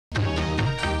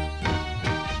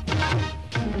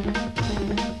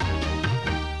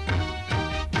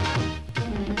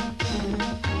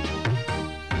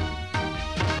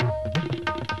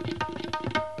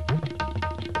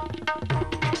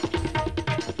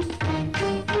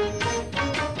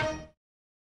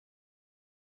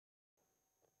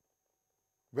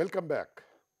Welcome back.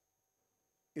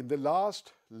 In the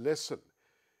last lesson,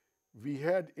 we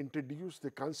had introduced the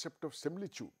concept of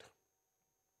similitude.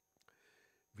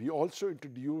 We also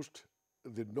introduced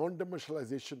the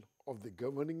non-dimensionalization of the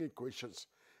governing equations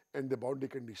and the boundary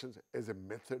conditions as a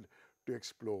method to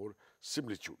explore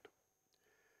similitude.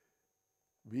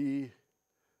 We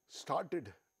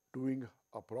started doing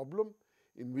a problem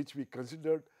in which we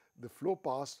considered the flow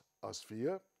past a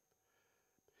sphere.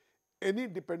 Any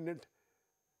dependent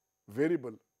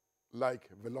variable like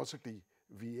velocity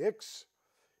Vx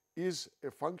is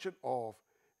a function of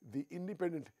the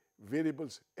independent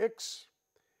variables x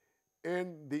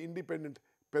and the independent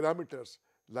parameters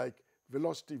like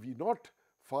velocity V0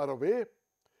 far away,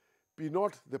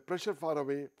 P0 the pressure far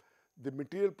away, the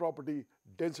material property,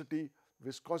 density,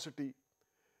 viscosity,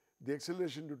 the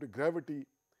acceleration due to gravity,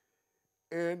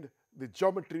 and the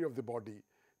geometry of the body,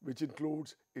 which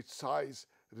includes its size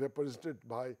represented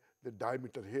by the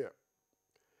diameter here.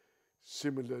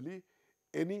 Similarly,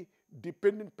 any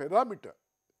dependent parameter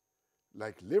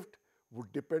like lift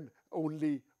would depend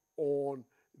only on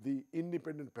the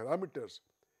independent parameters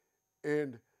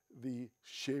and the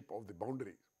shape of the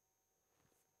boundary.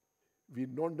 We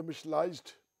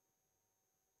non-dimensionalized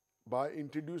by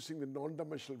introducing the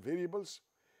non-dimensional variables.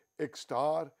 X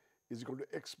star is equal to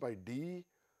x by d,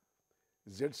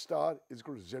 z star is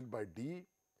equal to z by d.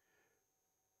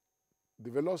 The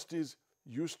velocities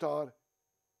u star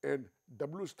and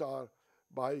w star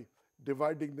by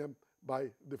dividing them by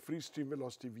the free stream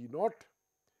velocity V0,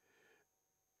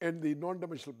 and the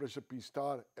non-dimensional pressure P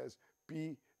star as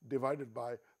P divided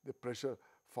by the pressure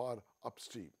far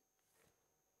upstream.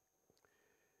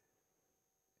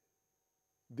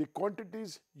 The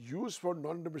quantities used for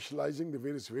non-dimensionalizing the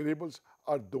various variables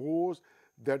are those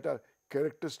that are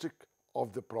characteristic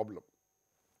of the problem.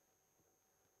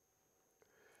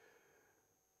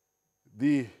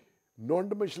 The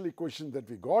non-dimensional equations that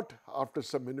we got after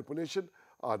some manipulation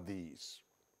are these.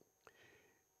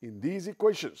 In these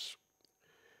equations,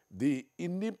 the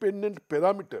independent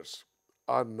parameters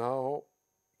are now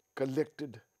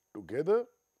collected together,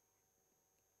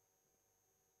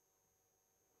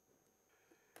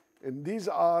 and these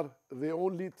are the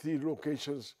only three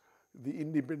locations the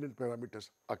independent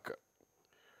parameters occur.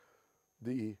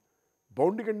 The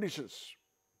boundary conditions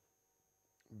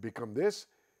become this.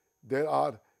 There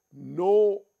are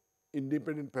no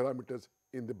independent parameters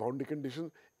in the boundary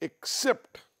condition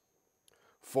except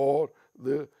for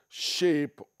the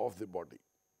shape of the body.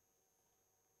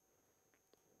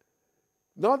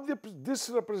 Now, this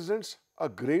represents a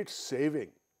great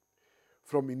saving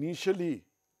from initially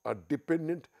a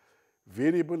dependent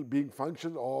variable being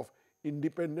function of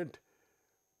independent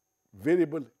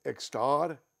variable x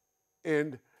star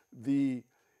and the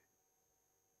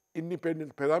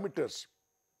independent parameters,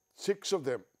 6 of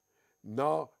them.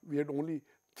 Now we had only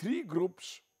 3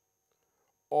 groups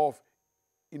of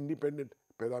independent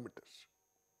parameters.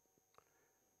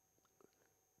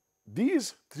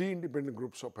 These 3 independent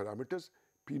groups of parameters,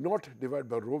 P0 divided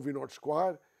by rho V0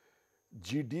 square,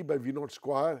 GD by V0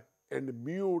 square, and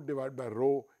mu divided by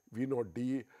rho V0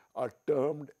 d are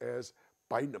termed as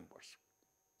pi numbers.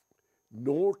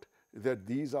 Note that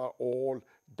these are all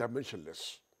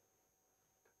dimensionless.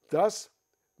 Thus,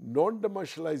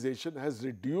 non-dimensionalization has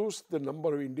reduced the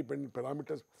number of independent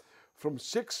parameters from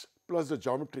 6 plus the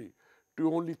geometry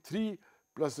to only 3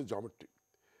 plus the geometry.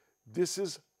 This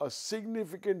is a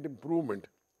significant improvement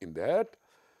in that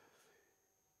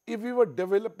if we were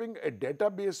developing a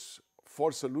database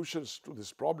for solutions to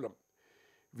this problem,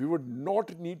 we would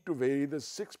not need to vary the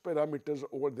 6 parameters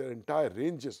over their entire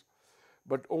ranges,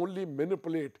 but only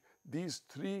manipulate these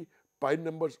 3 pi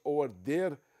numbers over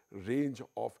their range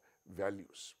of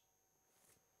values.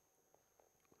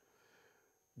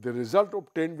 The result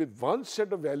obtained with one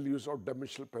set of values of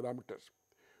dimensional parameters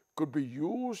could be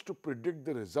used to predict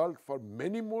the result for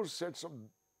many more sets of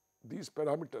these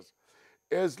parameters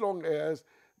as long as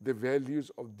the values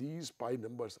of these pi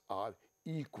numbers are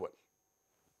equal.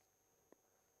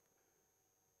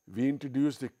 We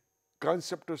introduce the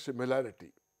concept of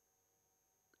similarity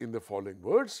in the following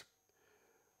words.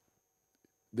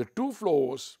 The two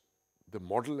flows, the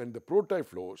model and the prototype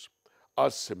flows, are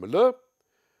similar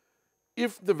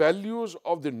if the values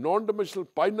of the non-dimensional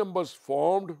pi numbers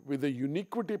formed with the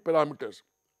uniquity parameters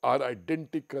are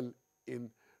identical in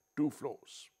two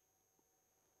flows.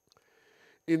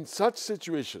 In such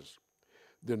situations,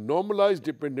 the normalized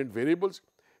dependent variables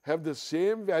have the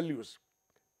same values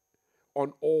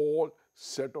on all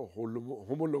set of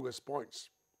homologous points.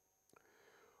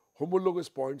 Homologous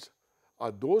points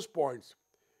are those points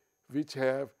which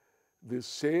have the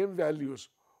same values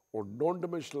on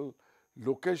non-dimensional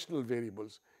locational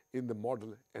variables in the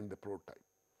model and the prototype.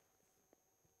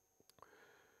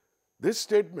 This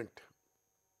statement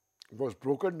was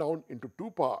broken down into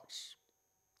two parts.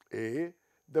 A,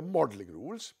 the modeling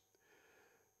rules,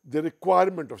 the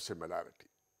requirement of similarity.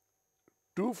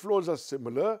 Two flows are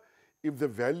similar if the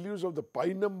values of the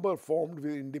pi number formed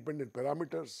with independent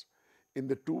parameters in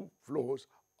the two flows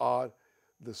are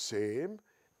the same,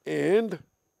 and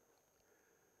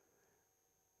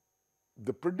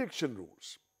the prediction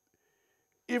rules.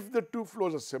 If the two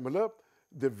flows are similar,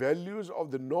 the values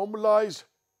of the normalized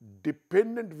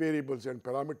dependent variables and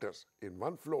parameters in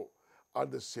one flow are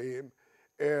the same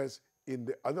as in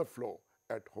the other flow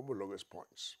at homologous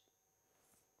points.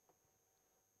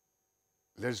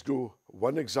 Let's do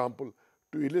one example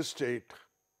to illustrate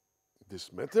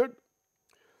this method.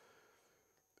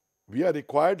 We are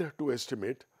required to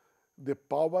estimate the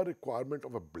power requirement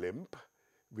of a blimp,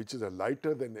 which is a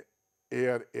lighter than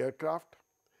air aircraft,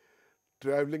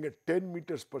 traveling at 10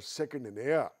 meters per second in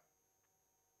air.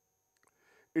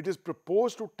 It is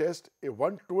proposed to test a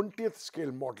 1/20th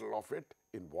scale model of it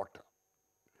in water.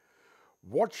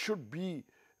 What should be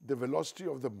the velocity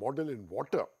of the model in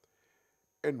water,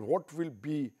 and what will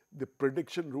be the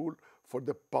prediction rule for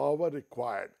the power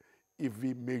required if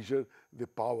we measure the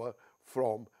power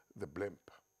from the blimp,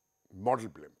 model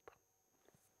blimp?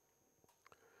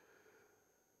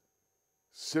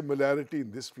 Similarity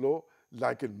in this flow,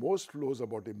 like in most flows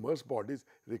about immersed bodies,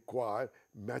 require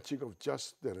matching of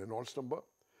just the Reynolds number,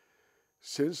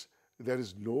 since there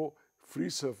is no free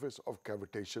surface of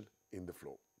cavitation in the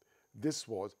flow. This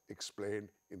was explained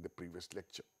in the previous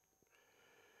lecture.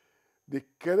 The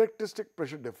characteristic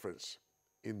pressure difference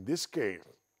in this case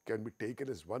can be taken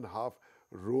as 1/2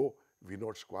 rho V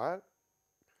naught square,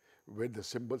 where the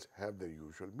symbols have their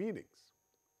usual meanings.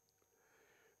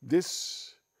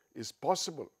 This is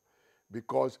possible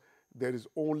because there is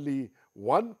only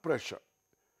one pressure.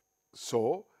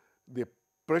 So, the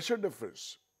pressure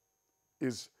difference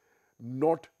is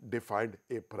not defined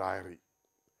a priori.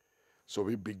 So,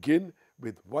 we begin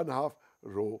with 1/2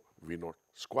 rho V naught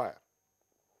square.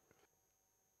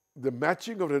 The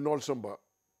matching of Reynolds number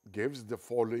gives the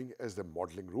following as the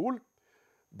modeling rule.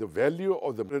 The value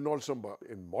of the Reynolds number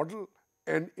in model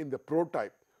and in the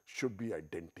prototype should be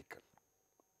identical.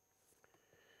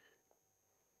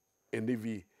 And if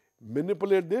we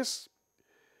manipulate this,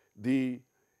 the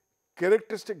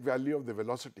characteristic value of the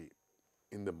velocity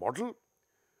in the model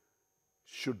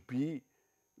should be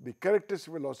the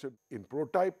characteristic velocity in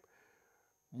prototype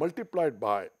multiplied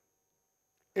by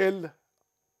LOP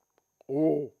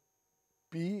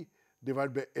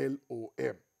divided by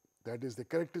LOM. That is the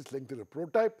characteristic length of the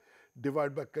prototype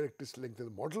divided by characteristic length of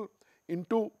the model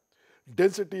into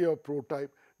density of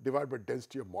prototype divided by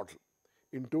density of model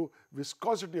into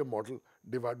viscosity of model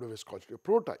divided by viscosity of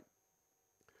prototype.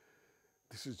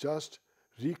 This is just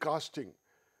recasting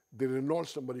the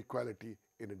Reynolds number equality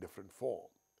in a different form.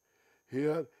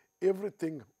 Here,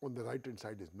 everything on the right hand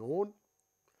side is known.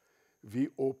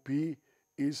 VOP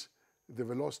is the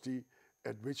velocity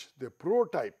at which the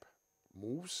prototype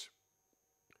moves,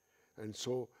 and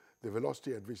so the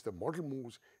velocity at which the model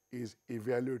moves is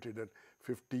evaluated at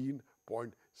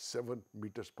 15.7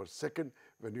 meters per second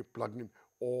when you plug in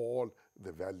all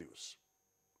the values.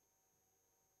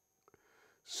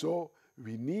 So,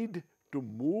 we need to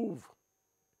move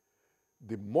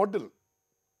the model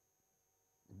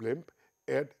blimp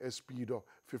at a speed of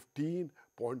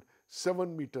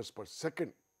 15.7 meters per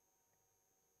second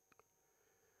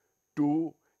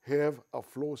to have a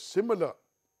flow similar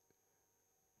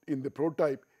in the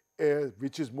prototype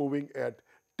which is moving at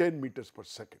 10 meters per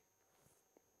second.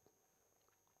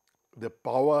 The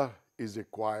power is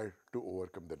required to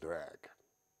overcome the drag.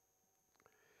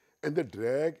 And the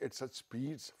drag at such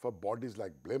speeds for bodies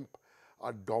like blimp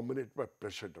are dominated by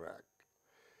pressure drag,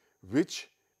 which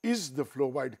is the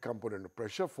flow-wide component of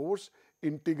pressure force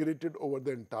integrated over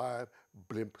the entire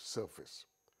blimp surface,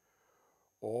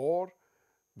 or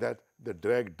that the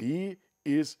drag D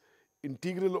is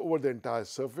integral over the entire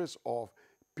surface of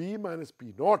P minus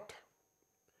P naught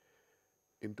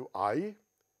into I,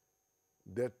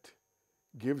 that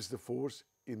gives the force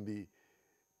in the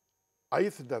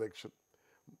ith direction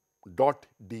dot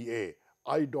dA.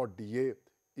 I dot dA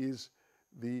is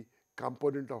the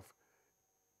component of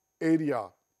area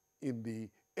in the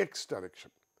x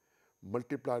direction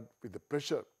multiplied with the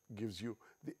pressure gives you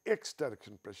the x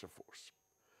direction pressure force.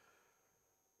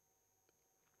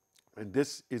 And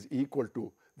this is equal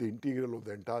to the integral of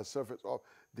the entire surface of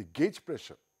the gauge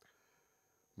pressure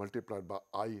multiplied by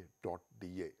I dot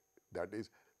dA. That is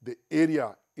the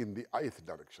area in the ith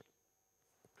direction.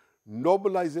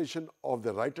 normalization of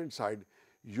the right hand side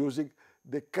using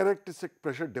the characteristic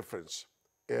pressure difference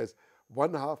as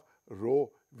 1/2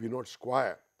 rho V naught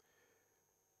square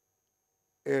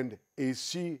and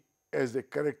AC as the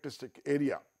characteristic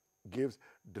area gives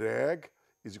drag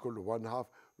is equal to 1/2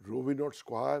 rho V naught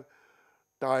square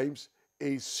times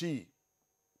AC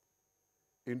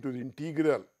into the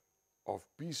integral of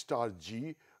P star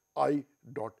G I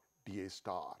dot dA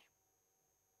star.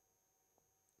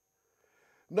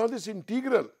 Now this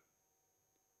integral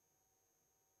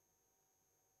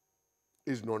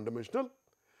is non-dimensional.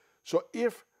 So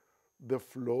if the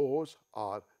flows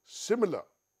are similar,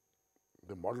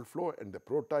 the model flow and the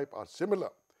prototype are similar,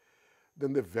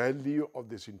 then the value of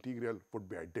this integral would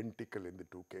be identical in the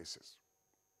two cases.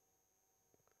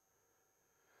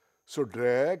 So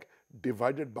drag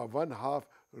divided by 1/2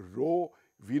 rho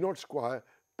V naught square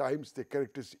times the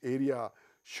characteristic area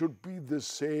should be the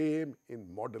same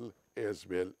in model as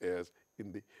well as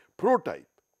in the prototype.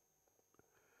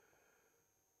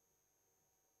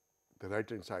 The right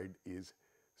hand side is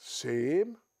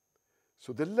same,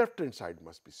 so the left hand side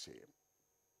must be same.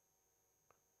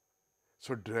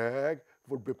 So drag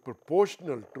would be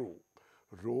proportional to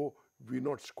rho V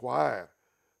naught square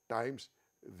times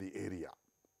the area.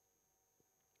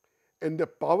 And the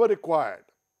power required,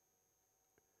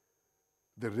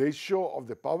 the ratio of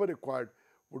the power required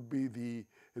would be the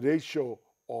ratio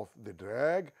of the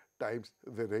drag times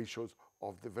the ratios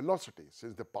of the velocity,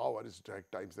 since the power is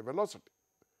drag times the velocity.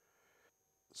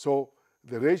 So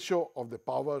the ratio of the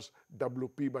powers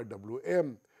Wp by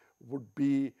Wm would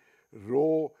be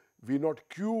rho V naught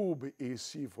cube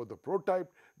AC for the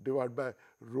prototype divided by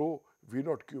rho V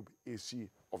naught cube AC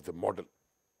of the model.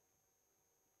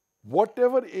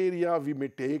 Whatever area we may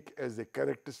take as the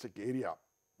characteristic area,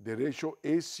 the ratio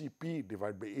ACP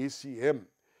divided by ACM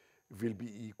will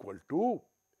be equal to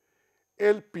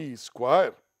LP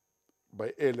square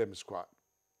by LM square.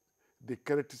 The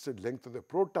characteristic length of the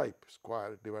prototype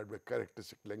square divided by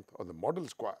characteristic length of the model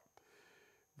square,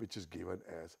 which is given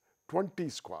as 20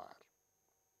 square.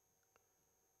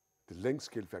 The length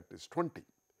scale factor is 20.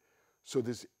 So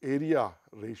this area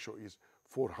ratio is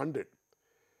 400.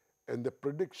 And the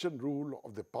prediction rule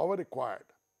of the power required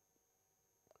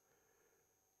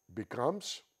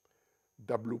becomes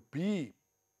Wp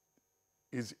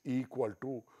is equal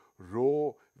to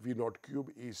rho V naught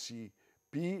cube AC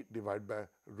P divided by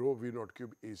rho V naught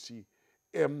cube AC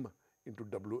M into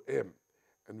Wm.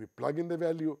 And we plug in the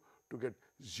value to get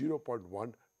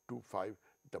 0.125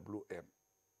 Wm.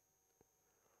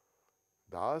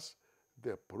 Thus,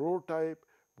 the prototype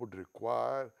would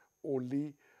require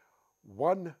only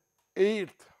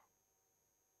 1/8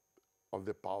 of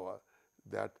the power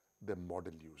that the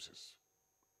model uses.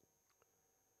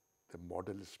 The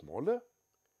model is smaller,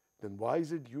 then why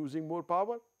is it using more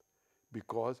power?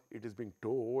 Because it is being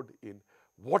towed in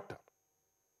water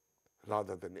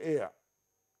rather than air.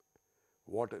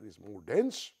 Water is more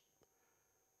dense,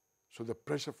 so the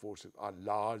pressure forces are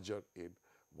larger in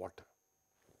water.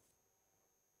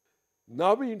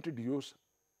 Now we introduce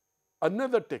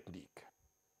another technique.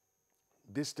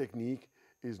 This technique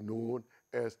is known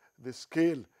as the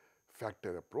scale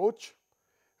factor approach,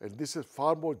 and this is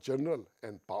far more general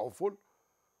and powerful,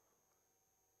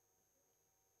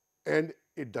 and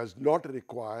it does not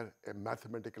require a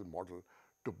mathematical model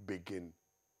to begin.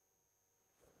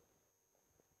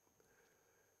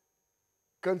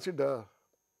 Consider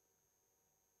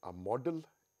a model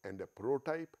and a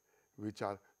prototype which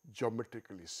are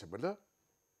geometrically similar.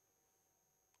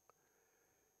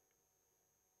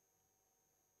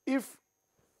 If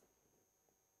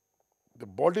the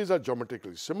bodies are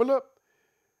geometrically similar,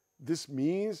 this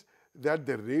means that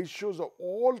the ratios of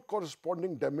all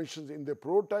corresponding dimensions in the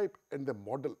prototype and the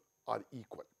model are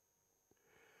equal.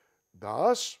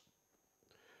 Thus,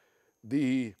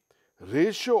 the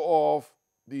ratio of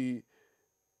the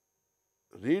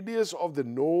radius of the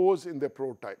nose in the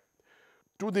prototype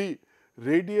to the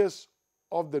radius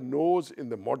of the nose in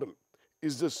the model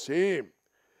is the same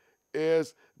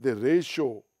as the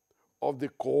ratio of the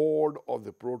chord of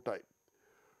the prototype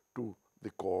to the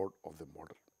chord of the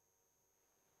model.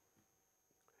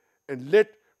 And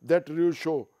let that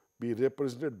ratio be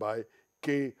represented by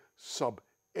K sub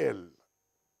L.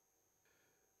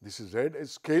 This is read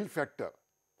as scale factor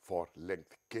for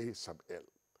length, K sub L.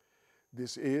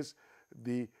 This is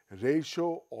the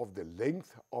ratio of the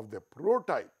length of the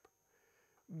prototype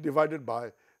divided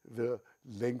by the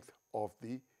length of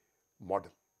the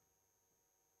model.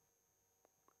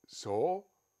 So,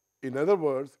 in other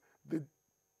words,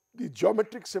 the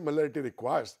geometric similarity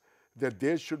requires that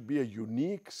there should be a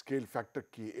unique scale factor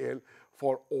KL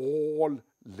for all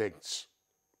lengths.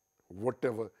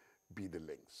 whatever be the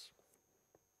lengths.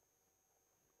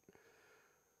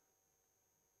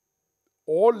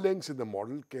 All lengths in the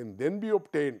model can then be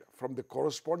obtained from the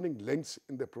corresponding lengths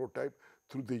in the prototype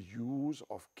through the use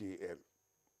of KL.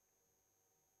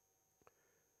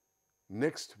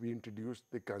 Next, we introduce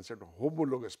the concept of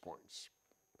homologous points.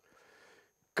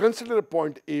 Consider a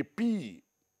point AP in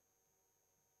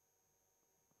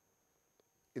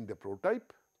the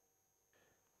prototype,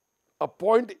 a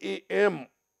point AM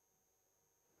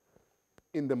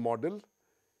in the model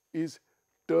is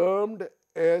termed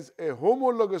as a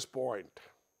homologous point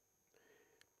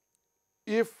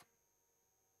if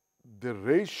the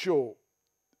ratio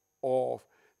of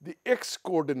the x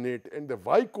coordinate and the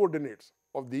y coordinates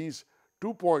of these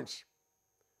 2 points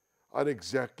are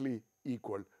exactly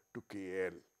equal to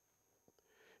KL.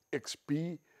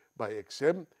 XP by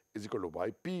XM is equal to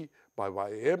YP by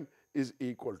YM is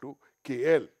equal to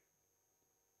KL.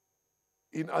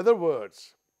 In other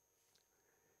words,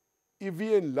 if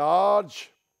we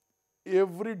enlarge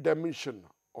every dimension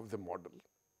of the model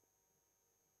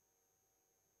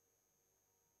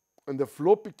and the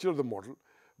flow picture of the model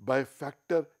by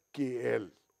factor KL,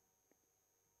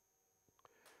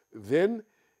 then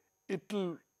it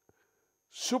will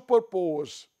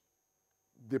superpose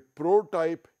the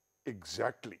prototype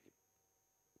exactly,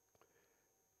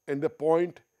 and the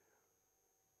point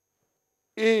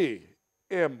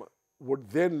AM would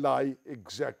then lie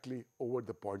exactly over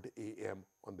the point AM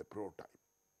on the prototype.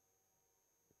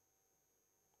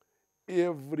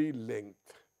 Every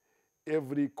length,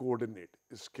 every coordinate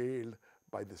is scaled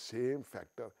by the same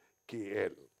factor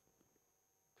KL.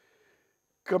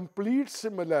 Complete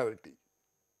similarity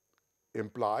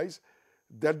implies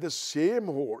that the same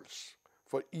holds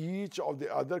for each of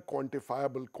the other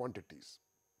quantifiable quantities,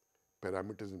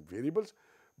 parameters and variables,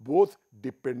 both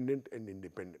dependent and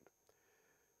independent,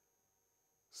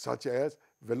 such as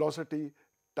velocity,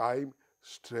 time,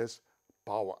 stress,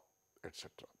 power, etc.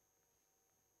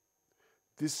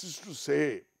 This is to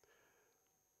say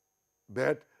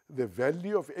that the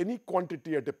value of any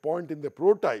quantity at a point in the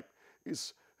prototype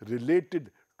is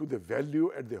related to the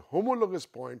value at the homologous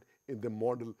point in the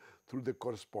model through the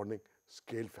corresponding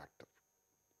scale factor.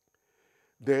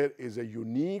 There is a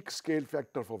unique scale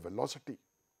factor for velocity,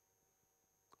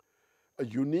 a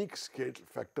unique scale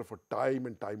factor for time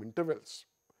and time intervals,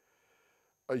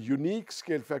 a unique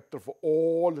scale factor for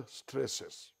all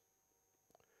stresses,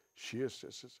 shear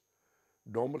stresses,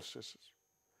 normal stresses,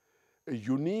 a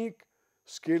unique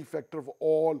scale factor for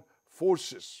all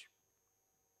forces,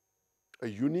 a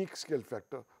unique scale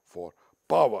factor for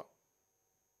power.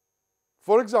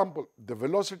 For example, the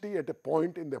velocity at a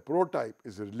point in the prototype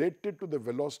is related to the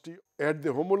velocity at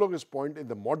the homologous point in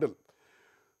the model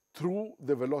through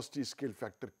the velocity scale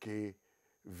factor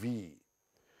Kv.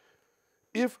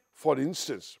 If, for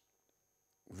instance,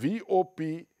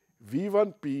 VOP,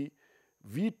 V1P,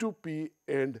 V2P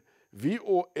and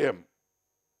VOM,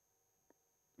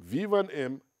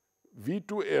 V1M,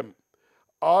 V2M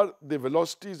are the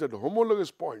velocities at homologous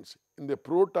points in the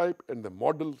prototype and the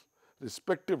model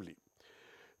respectively,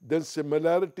 then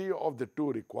similarity of the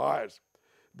two requires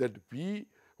that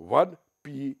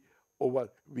V1P over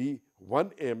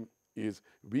V1M is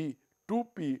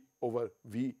V2P over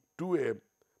V2M,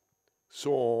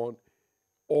 so on,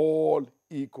 all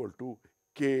equal to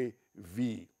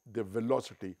Kv, the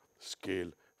velocity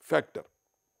scale factor.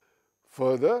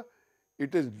 Further,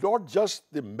 it is not just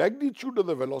the magnitude of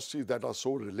the velocities that are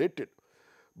so related,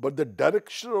 but the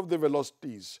direction of the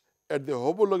velocities at the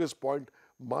homologous point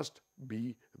must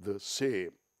be the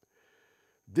same.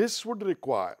 This would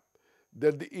require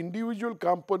that the individual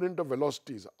component of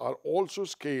velocities are also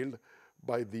scaled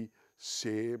by the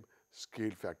same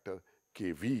scale factor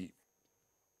Kv.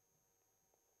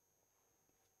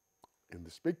 In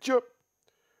this picture,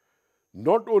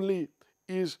 not only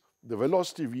is the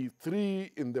velocity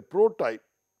V3 in the prototype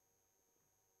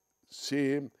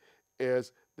same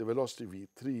as the velocity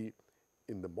V3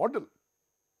 in the model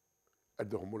at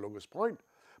the homologous point,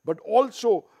 but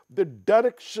also the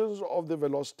directions of the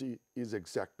velocity is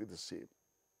exactly the same.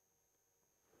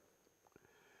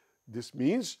 This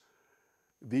means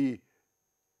the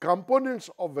components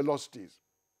of velocities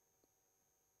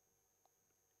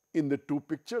in the two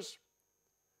pictures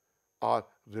are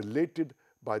related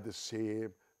by the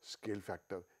same scale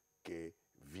factor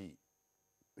Kv.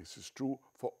 This is true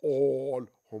for all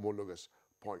homologous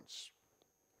points.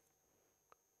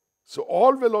 So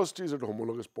all velocities at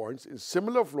homologous points in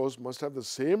similar flows must have the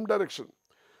same direction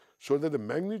so that the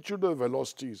magnitude of the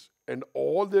velocities and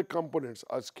all their components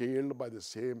are scaled by the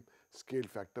same scale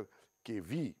factor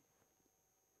Kv.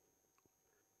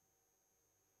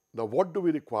 Now, what do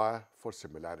we require for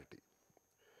similarity?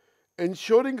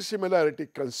 Ensuring similarity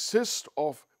consists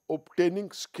of obtaining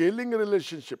scaling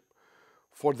relationship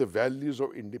for the values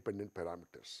of independent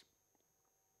parameters.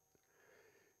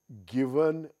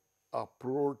 Given a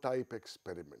prototype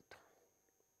experiment,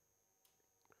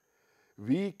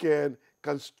 we can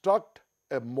construct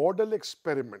a model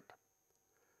experiment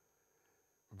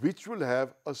which will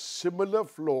have a similar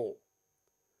flow,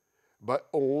 but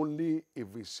only if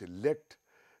we select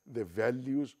the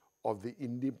values of the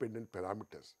independent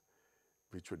parameters,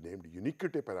 which were named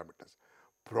uniquity parameters,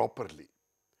 properly,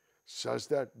 such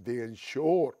that they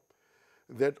ensure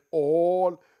that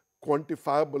all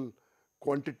quantifiable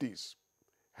quantities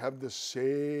have the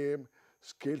same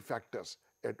scale factors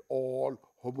at all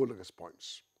homologous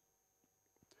points.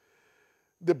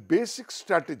 The basic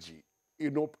strategy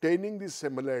in obtaining these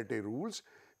similarity rules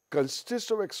consists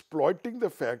of exploiting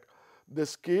the fact the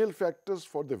scale factors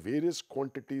for the various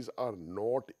quantities are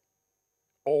not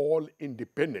all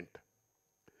independent.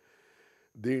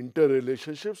 The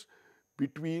interrelationships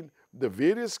between the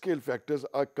various scale factors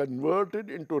are converted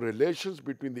into relations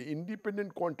between the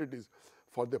independent quantities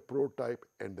for the prototype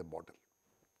and the model.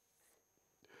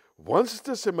 Once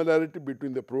the similarity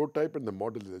between the prototype and the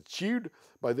model is achieved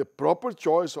by the proper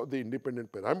choice of the independent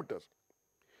parameters,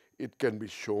 it can be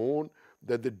shown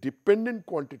that the dependent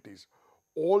quantities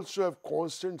also have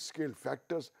constant scale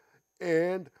factors,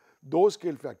 and those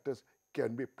scale factors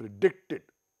can be predicted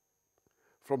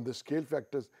from the scale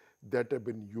factors that have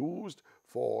been used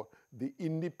for the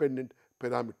independent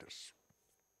parameters.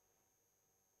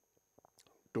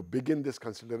 To begin this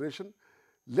consideration,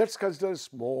 let's consider a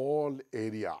small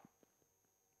area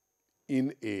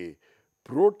in a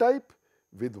prototype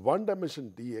with one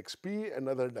dimension dxp and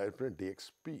another dimension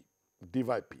dxp,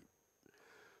 dyp.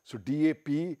 So dap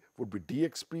would be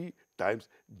dxp times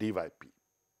dyp.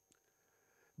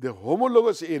 The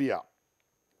homologous area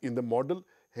in the model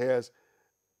has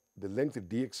the length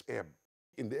dxm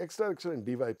in the x direction and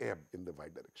dym in the y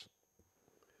direction.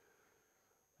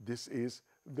 This is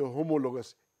the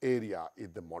homologous area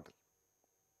in the model.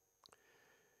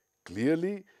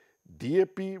 Clearly,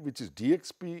 DAP, which is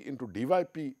dxp into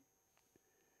dyp,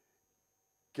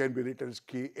 can be written as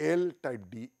KL times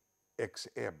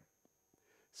dxm,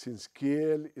 since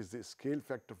KL is the scale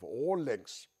factor for all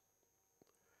lengths,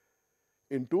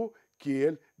 into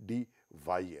KL dym,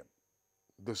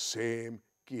 the same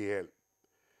KL,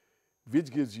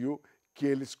 which gives you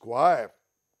KL square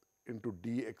into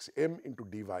dxm into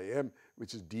dym,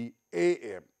 which is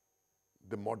dam,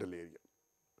 the model area.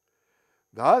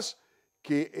 Thus,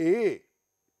 Ka,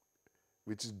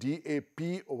 which is dap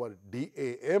over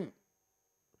dam,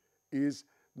 is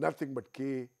nothing but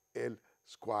KL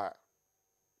square.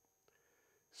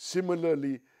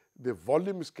 Similarly, the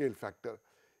volume scale factor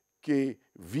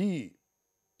Kv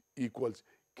equals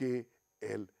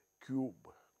KL cube.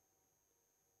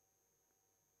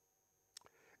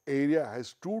 Area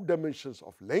has two dimensions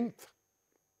of length,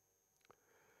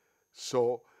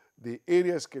 so the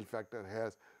area scale factor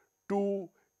has two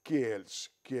KLs,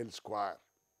 KL square.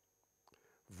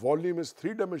 Volume is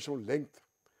three-dimensional length,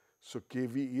 so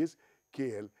Kv is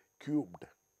KL cubed.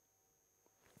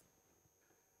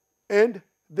 And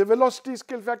the velocity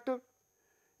scale factor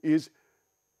is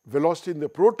velocity in the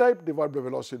prototype divided by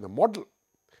velocity in the model.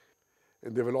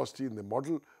 And the velocity in the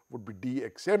model would be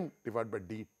dxm divided by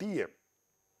dtm.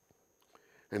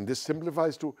 And this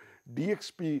simplifies to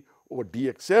dxp over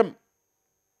dxm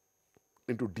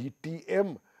into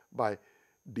dtm by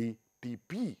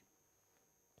dtp.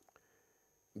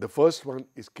 The first one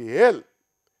is KL,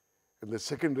 and the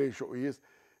second ratio is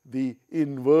the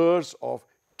inverse of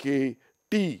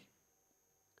KT,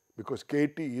 because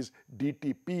KT is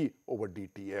dTp over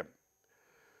dTm.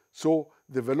 So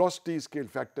the velocity scale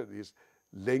factor is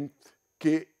length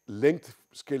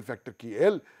scale factor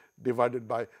KL divided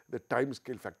by the time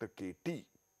scale factor KT.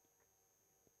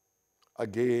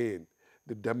 Again,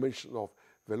 the dimension of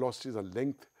velocities are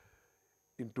length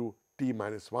into t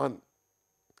minus 1.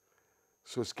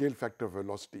 So scale factor of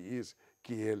velocity is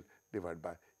KL divided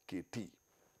by KT.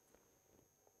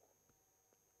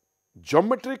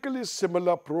 Geometrically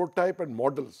similar prototype and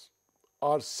models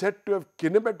are said to have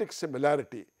kinematic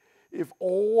similarity if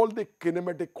all the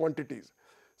kinematic quantities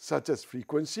such as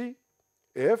frequency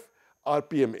f,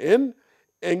 RPM n,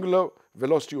 angular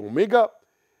velocity omega,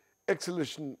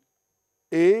 acceleration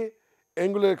a,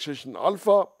 angular acceleration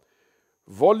alpha,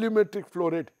 volumetric flow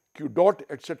rate q dot,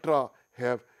 etc.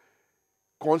 have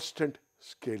constant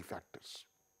scale factors.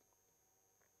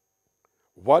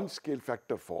 One scale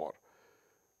factor for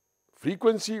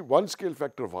frequency, one scale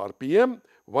factor of RPM,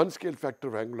 one scale factor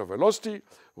of angular velocity,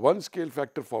 one scale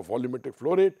factor for volumetric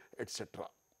flow rate, etc.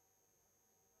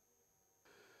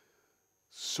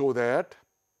 So that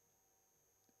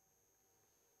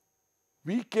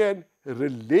we can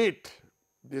relate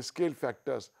the scale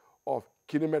factors of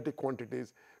kinematic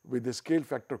quantities with the scale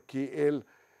factor KL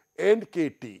and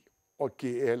KT, or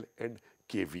KL and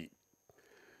KV.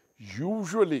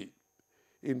 Usually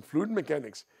in fluid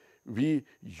mechanics, we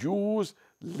use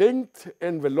length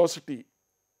and velocity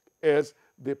as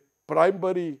the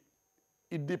primary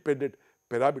independent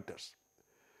parameters.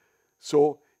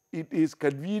 So it is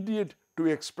convenient to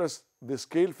express the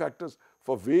scale factors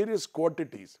for various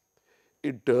quantities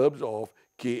in terms of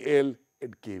KL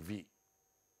and KV.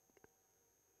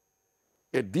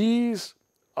 And these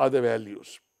are the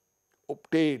values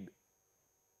obtained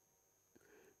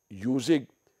using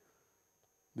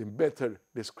the method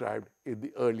described in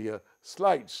the earlier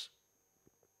slides.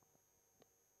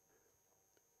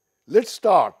 Let's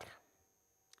start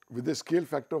with the scale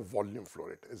factor of volume flow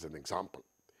rate as an example,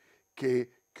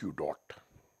 KQ dot.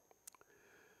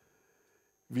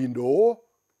 We know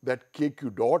that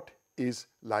KQ dot is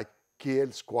like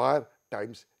KL square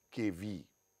times KV.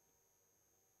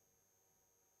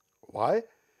 Why?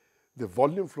 The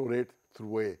volume flow rate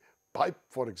through a pipe,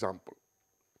 for example,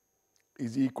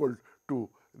 is equal to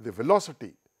the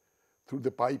velocity through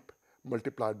the pipe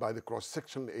multiplied by the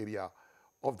cross-sectional area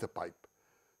of the pipe.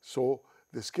 So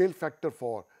the scale factor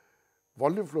for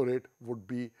volume flow rate would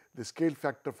be the scale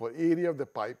factor for area of the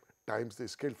pipe times the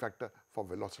scale factor for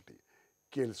velocity,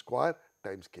 KL square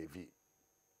times KV.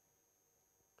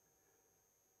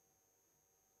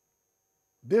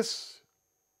 This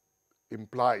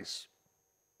implies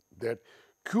that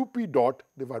QP dot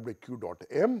divided by Q dot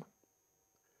M,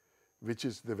 which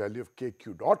is the value of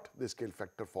KQ dot, the scale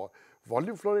factor for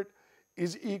volume flow rate,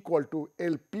 is equal to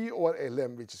LP over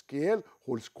LM, which is KL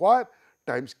whole square,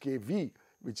 times KV,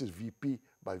 which is VP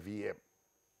by VM.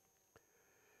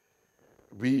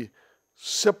 We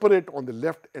separate on the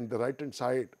left and the right hand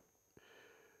side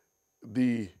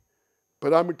the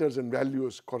parameters and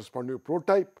values corresponding to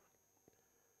prototype,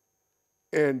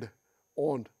 and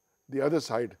on the other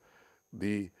side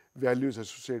the values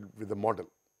associated with the model.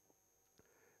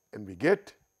 And we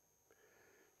get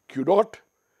Q dot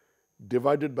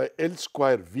divided by L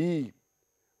square V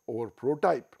over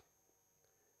prototype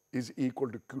is equal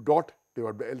to Q dot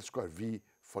divided by L square V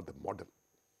for the model.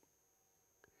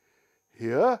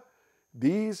 Here,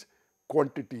 these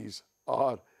quantities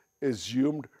are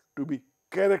assumed to be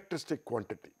characteristic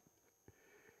quantity.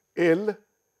 L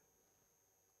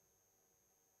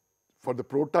for the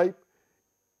prototype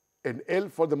and L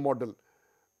for the model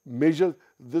measure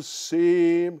the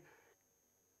same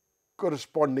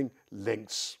corresponding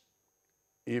lengths.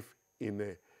 If in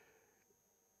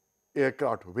a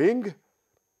aircraft wing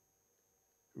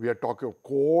we are talking of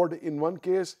chord in one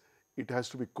case, it has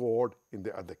to be chord in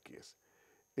the other case.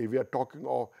 If we are talking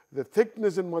of the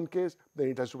thickness in one case, then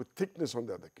it has to be thickness on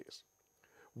the other case.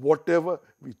 Whatever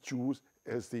we choose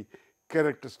as the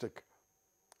characteristic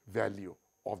value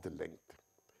of the length.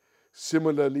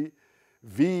 Similarly,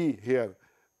 V here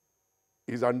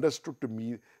is understood to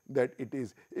mean that it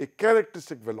is a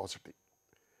characteristic velocity,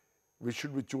 which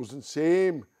should be chosen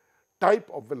same type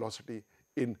of velocity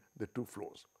in the two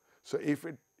flows. So if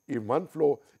in one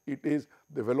flow it is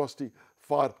the velocity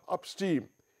far upstream,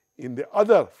 in the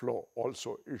other flow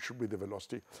also it should be the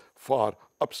velocity far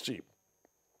upstream.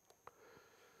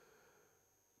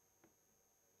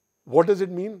 What does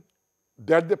it mean?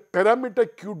 That the parameter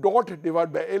Q dot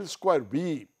divided by L square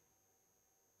V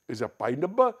is a pi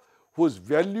number whose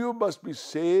value must be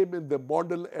same in the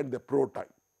model and the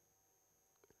prototype.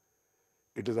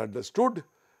 It is understood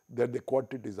that the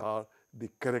quantities are the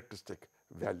characteristic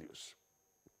values.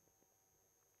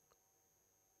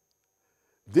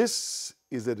 This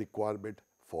is a requirement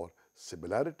for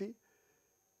similarity.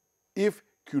 If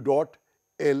Q dot,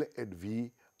 L and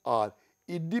V are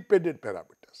independent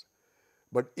parameters,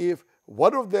 but if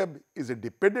one of them is a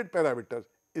dependent parameter,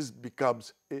 it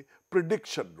becomes a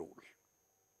prediction rule.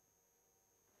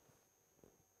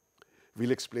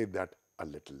 We'll explain that a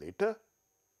little later.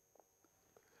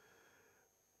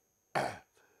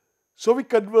 So we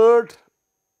convert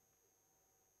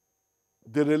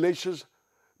the relations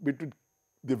between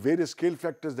the various scale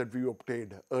factors that we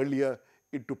obtained earlier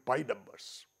into pi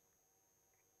numbers.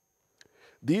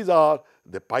 These are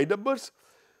the pi numbers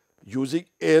using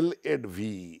L and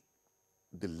V,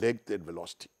 the length and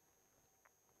velocity.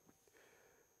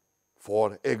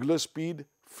 For angular speed,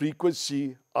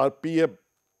 frequency, RPM,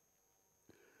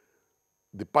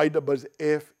 the pi number is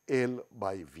F, L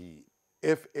by V.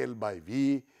 FL by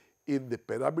V in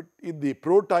the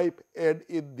prototype and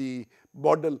in the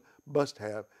model must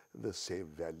have the same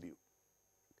value.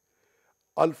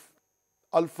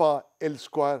 Alpha L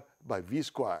square by V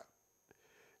square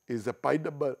is the pi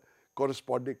number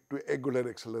corresponding to angular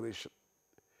acceleration.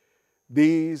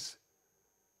 These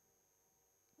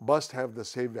must have the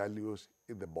same values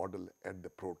in the model and the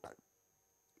prototype.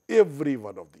 Every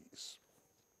one of these.